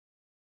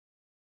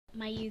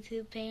My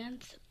YouTube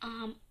fans.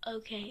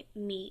 Okay,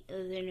 me,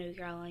 the new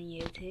girl on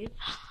YouTube.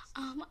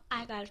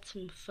 I got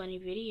some funny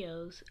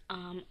videos.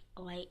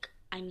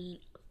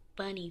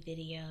 Funny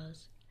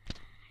videos.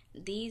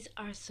 These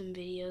are some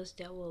videos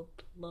that will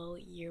blow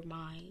your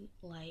mind.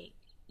 Like,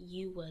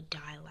 you will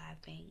die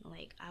laughing.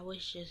 Like, I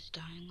was just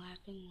dying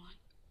laughing. Like,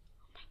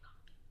 oh my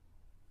god.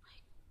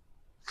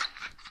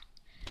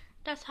 Like,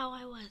 that's how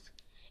I was.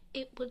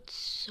 It was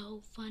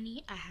so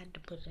funny, I had to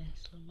put it in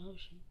slow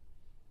motion.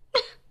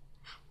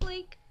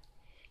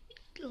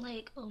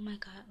 Like, oh my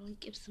god,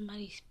 like if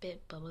somebody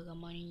spit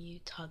bubblegum on you,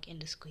 talk in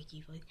the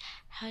squeaky voice.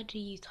 How do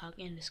you talk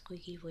in the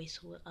squeaky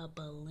voice with a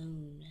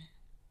balloon?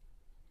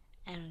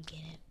 I don't get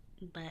it,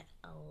 but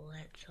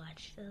let's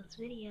watch those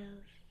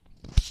videos.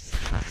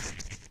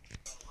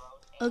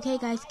 Okay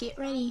guys, get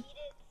ready.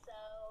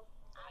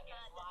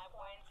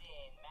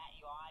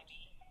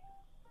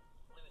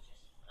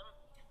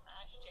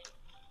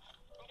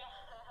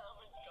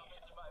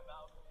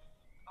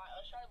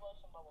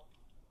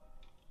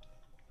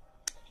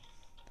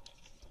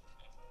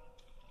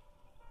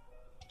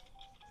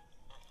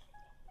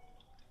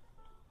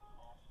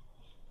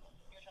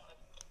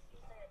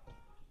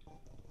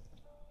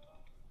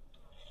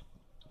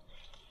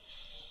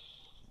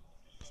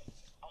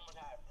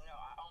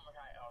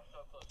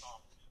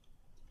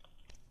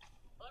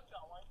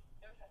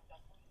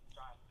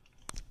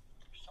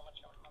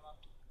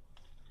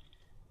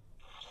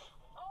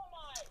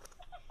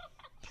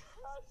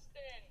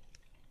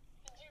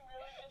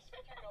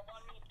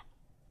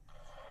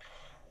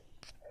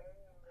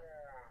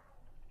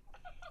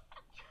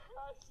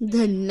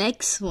 The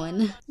next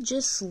one,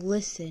 just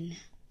listen.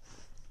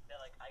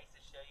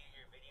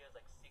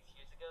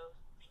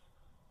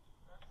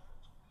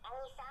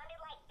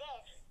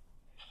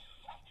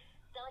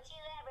 Don't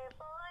you ever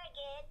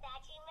forget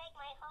that you make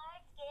my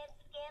heart skip,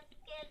 skip,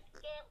 skip,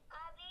 skip,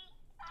 Ozzy.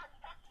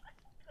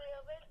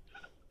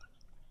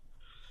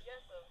 Yes,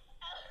 sir.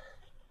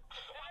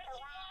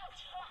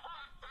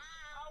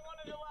 I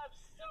wanted to laugh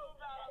so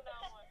bad on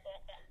that one.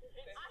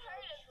 I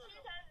heard it 2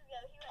 times ago.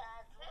 He was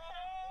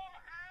when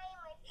I'm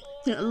with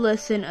you.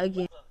 Listen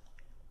again.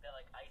 That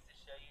like I used to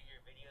show you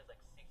your videos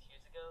like 6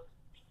 years ago.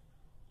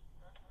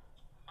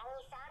 And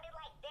we sounded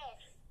like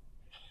this.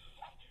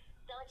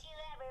 Don't you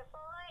ever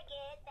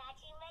forget that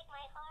you make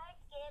my heart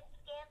skip,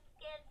 skip,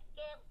 skip,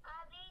 skip,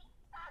 Ozzy.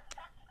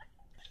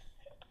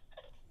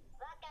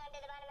 Welcome to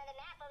the bottom of the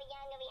map. We'll be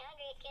young, we'll be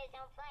hungry, kids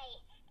don't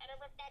play. And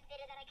rip that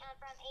city that I come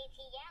from,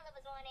 ATL, it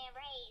was born and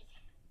raised.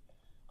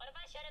 What if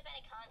I showed up at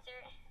a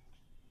concert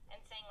and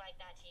sang like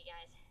that to you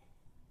guys?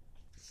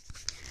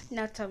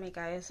 Now tell me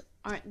guys,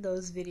 aren't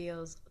those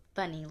videos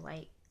funny?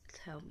 Like,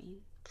 tell me.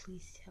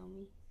 Please tell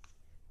me.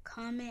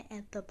 Comment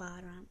at the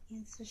bottom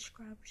and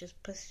subscribe.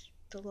 Just push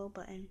the little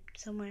button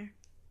somewhere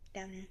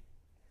down there.